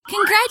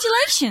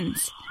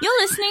Congratulations!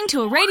 You're listening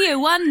to a Radio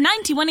 1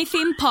 91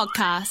 FM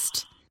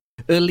podcast.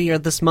 Earlier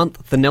this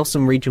month, the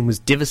Nelson region was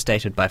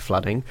devastated by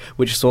flooding,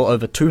 which saw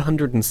over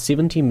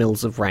 270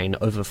 mils of rain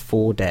over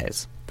 4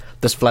 days.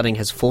 This flooding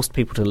has forced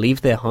people to leave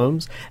their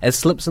homes, as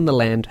slips in the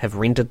land have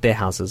rendered their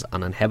houses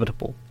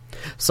uninhabitable.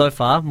 So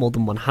far, more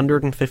than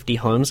 150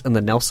 homes in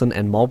the Nelson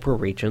and Marlborough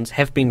regions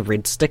have been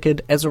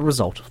red-stickered as a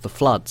result of the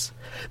floods.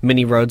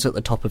 Many roads at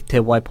the top of Te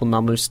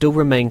Waiponamu still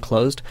remain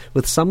closed,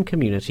 with some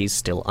communities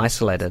still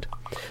isolated.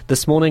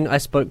 This morning I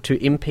spoke to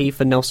MP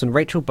for Nelson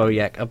Rachel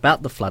Boyack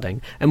about the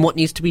flooding and what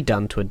needs to be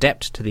done to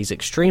adapt to these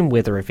extreme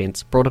weather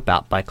events brought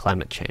about by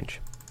climate change.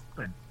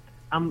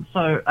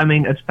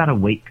 It's about a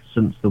week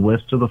since the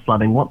worst of the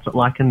flooding. What's it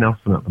like in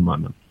Nelson at the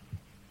moment?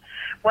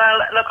 Well,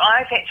 look,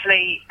 I've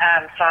actually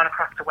flown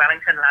across to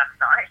Wellington last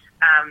night.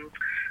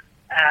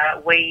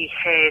 We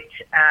had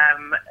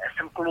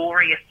some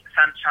glorious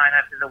sunshine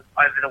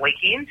over the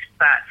weekend,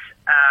 but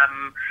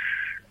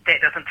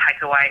that doesn't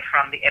take away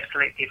from the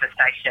absolute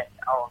devastation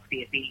of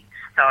the event.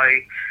 So,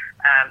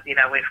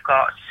 we've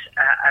got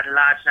a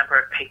large number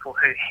of people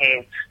who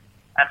have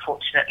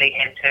unfortunately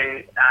had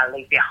to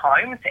leave their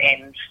homes,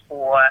 and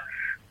for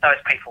those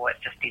people it's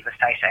just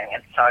devastating.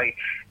 And so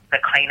the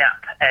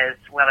clean-up is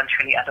well and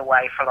truly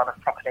underway for a lot of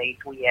properties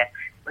where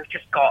we've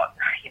just got,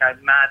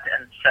 mud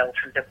and silt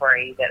and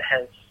debris that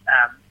has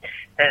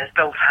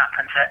built up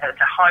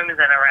into homes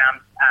and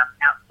around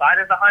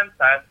outside of the home,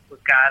 so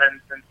with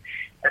gardens and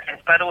things,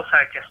 but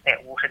also just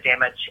that water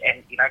damage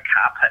and,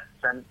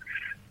 carpets and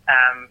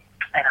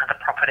other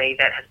property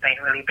that has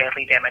been really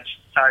badly damaged.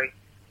 So,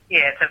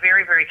 yeah, it's a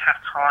very, very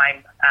tough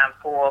time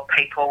for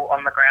people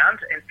on the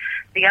ground. And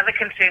the other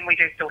concern we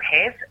do still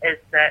have is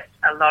that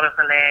a lot of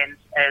the land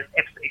is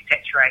absolutely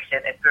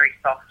saturated and very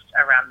soft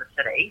around the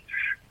city.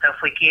 So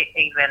if we get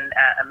even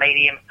a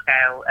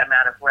medium-scale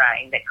amount of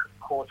rain, that could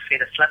cause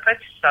further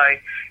slippage. So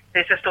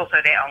there's just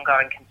also that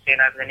ongoing concern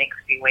over the next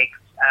few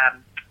weeks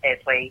as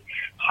we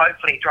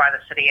hopefully dry the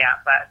city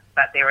out.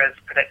 But there is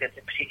predicted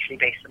to potentially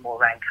be some more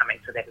rain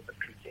coming, so that is a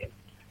concern.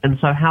 And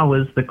so how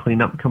is the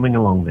clean-up coming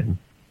along then?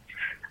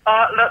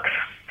 Oh, look,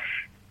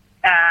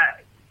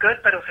 good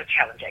but also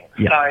challenging.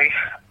 Yeah. So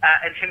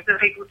in terms of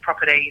the people's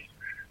properties,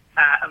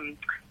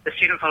 the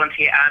Student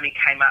Volunteer Army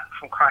came up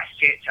from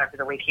Christchurch over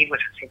the weekend,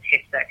 which was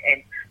fantastic, and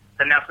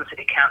the Nelson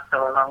City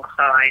Council,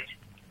 alongside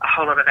a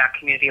whole lot of our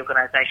community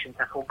organisations,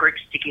 have all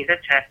grouped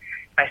together to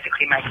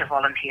basically make a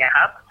volunteer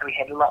hub. So we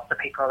had lots of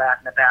people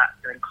out and about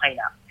doing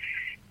clean-up.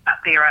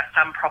 But there are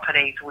some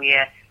properties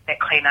where that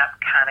clean-up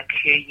can't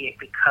occur yet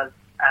because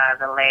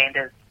the land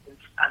is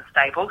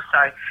unstable. So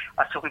I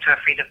was talking to a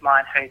friend of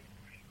mine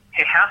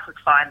her house is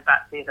fine,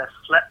 but there's a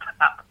slip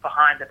up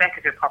behind the back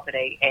of her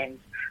property, and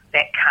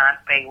that can't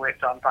be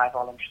worked on by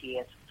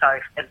volunteers. So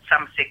in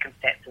some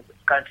circumstances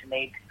it's going to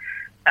need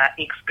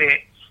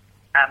experts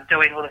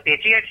doing all of their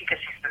geotech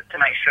assessments to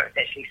make sure it's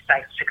actually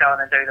safe to go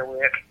in and do the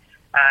work,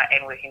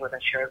 and working with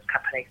insurance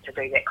companies to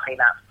do that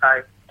clean-up.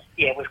 So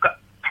yeah, we've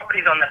got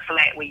properties on the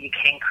flat where you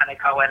can kind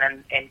of go in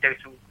and do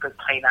some good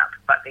clean-up,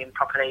 but then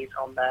properties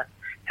on the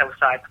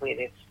hillsides where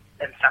there's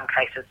in some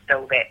cases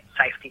still that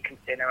safety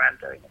concern around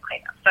doing the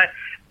clean-up. So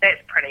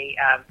that's pretty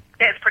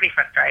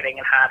frustrating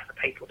and hard for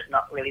people to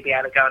not really be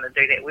able to go in and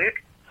do that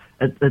work.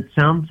 It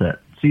sounds it.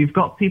 So you've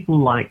got people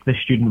like the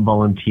Student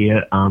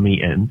Volunteer Army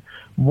in.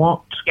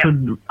 What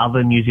could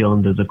other New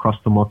Zealanders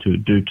across the motu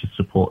do to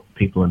support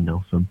people in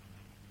Nelson?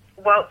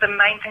 Well, the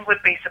main thing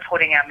would be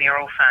supporting our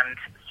mural fund.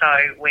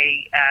 So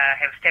we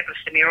have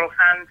established a mural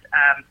fund.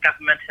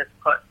 Government has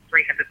put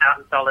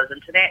 $300,000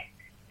 into that,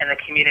 and the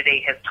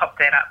community has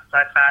topped that up so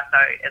far, so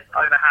it's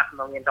over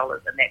 $500,000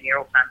 in that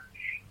mural fund.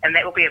 And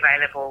that will be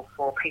available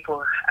for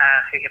people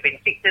who have been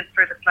affected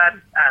through the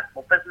flood,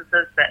 small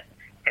businesses that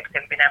perhaps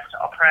haven't been able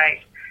to operate,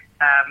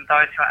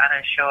 those who are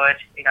uninsured.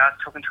 I was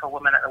talking to a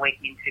woman at the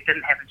weekend who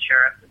didn't have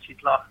insurance, and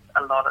she's lost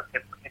a lot of her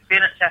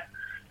furniture.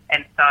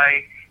 And so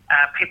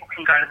people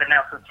can go to the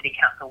Nelson City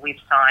Council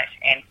website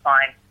and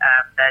find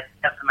the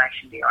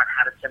information there on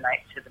how to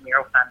donate to the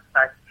mural fund.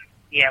 So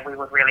yeah, we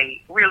would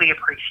really, really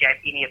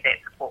appreciate any of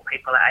that support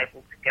people are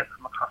able to give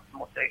from across the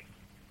motu.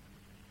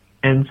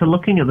 And so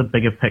looking at the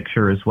bigger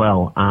picture as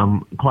well,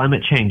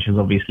 climate change has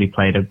obviously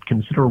played a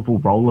considerable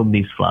role in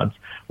these floods.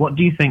 What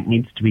do you think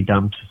needs to be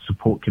done to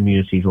support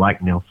communities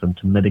like Nelson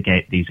to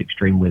mitigate these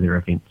extreme weather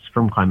events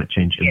from climate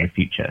change in the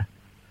future?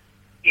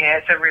 Yeah,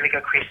 it's a really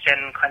good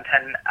question,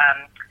 Quintin.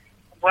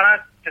 What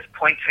I'd just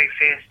point to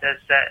first is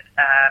that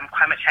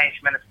Climate Change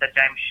Minister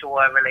James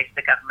Shaw released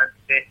the government's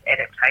first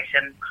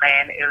adaptation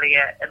plan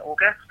earlier in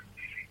August,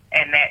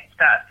 and that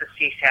starts to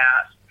set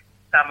out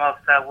some of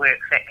the work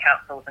that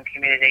councils and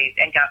communities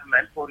and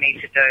government will need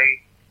to do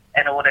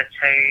in order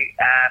to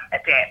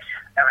adapt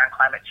around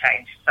climate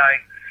change. So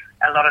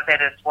a lot of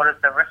that is what is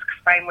the risk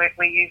framework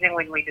we're using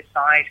when we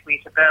decide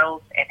where to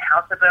build and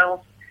how to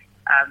build.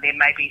 There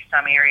may be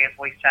some areas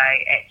we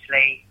say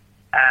actually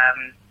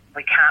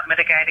we can't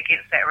mitigate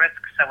against that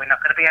risk, so we're not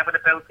going to be able to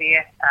build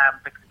there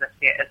because if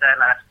there is a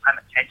large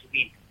climate change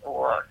event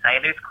or say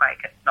an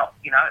earthquake, it's not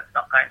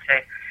going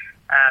to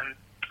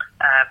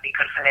be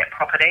good for that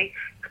property,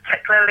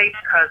 particularly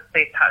because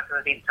these types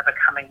of events are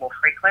becoming more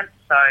frequent.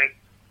 So,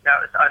 it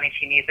was only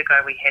 10 years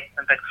ago we had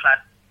some big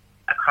floods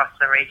across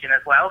the region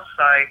as well.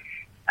 So,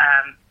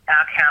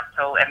 our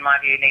council, in my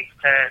view, needs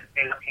to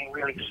be looking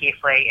really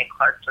carefully and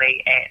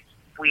closely at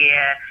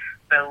where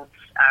builds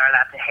are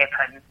allowed to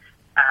happen,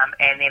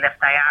 and then if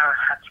they are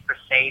allowed to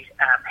proceed,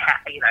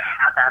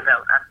 how they're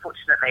built.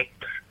 Unfortunately,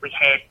 we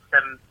had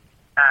some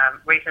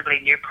reasonably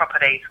new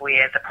properties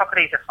where the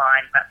properties are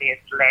fine, but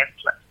there's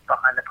landslips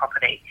behind the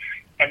property,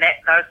 and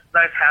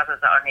those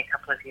houses are only a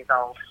couple of years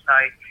old. So,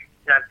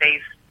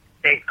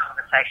 these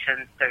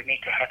conversations do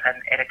need to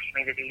happen at a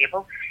community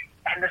level,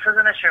 and this is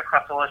an issue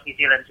across all of New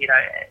Zealand.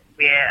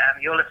 Where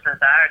your listeners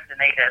are in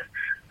Dunedin,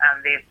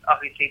 there's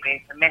obviously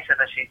been some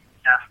massive issues in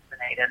South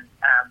Dunedin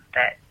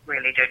that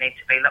really do need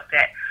to be looked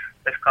at.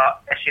 We've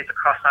got issues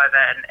across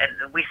over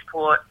in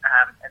Westport,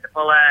 in the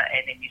Bulla,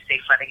 and then you see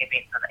flooding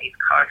events on the East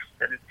Coast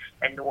and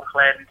in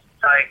Northland.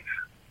 So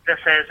this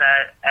is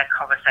a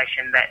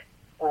conversation that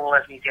all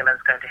of New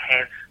Zealand's going to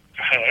have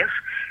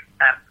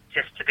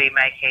just to be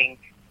making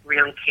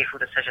really careful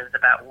decisions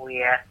about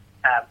where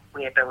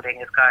building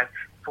is going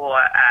for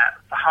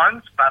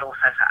homes, but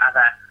also for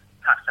other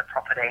types of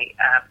property.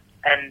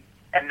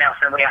 In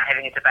Nelson, we are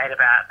having a debate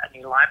about a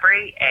new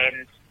library,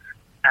 and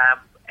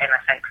I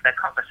think the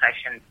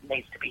conversation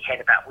needs to be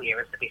had about where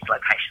is the best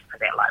location for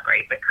that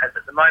library, because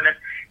at the moment,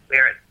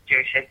 where it's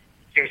due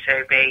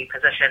to be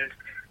positioned,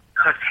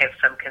 could have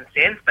some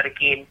concerns. But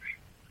again,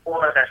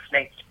 all of this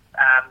needs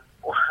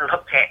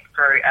looked at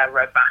through a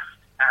robust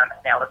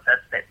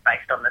analysis that's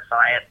based on the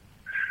science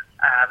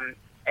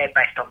and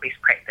based on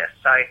best practice.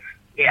 So,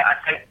 yeah, I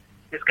think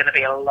there's going to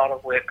be a lot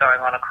of work going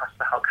on across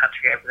the whole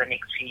country over the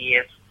next few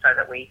years so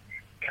that we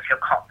can feel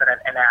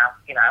confident in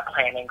our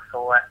planning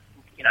for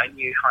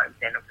new homes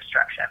and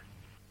infrastructure.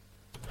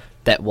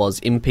 That was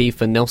MP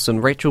for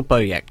Nelson Rachel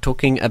Boyack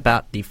talking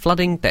about the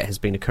flooding that has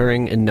been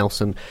occurring in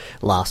Nelson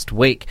last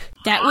week.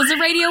 That was a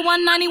Radio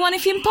 191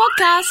 FM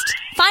podcast.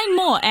 Find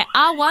more at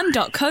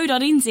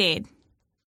r1.co.nz.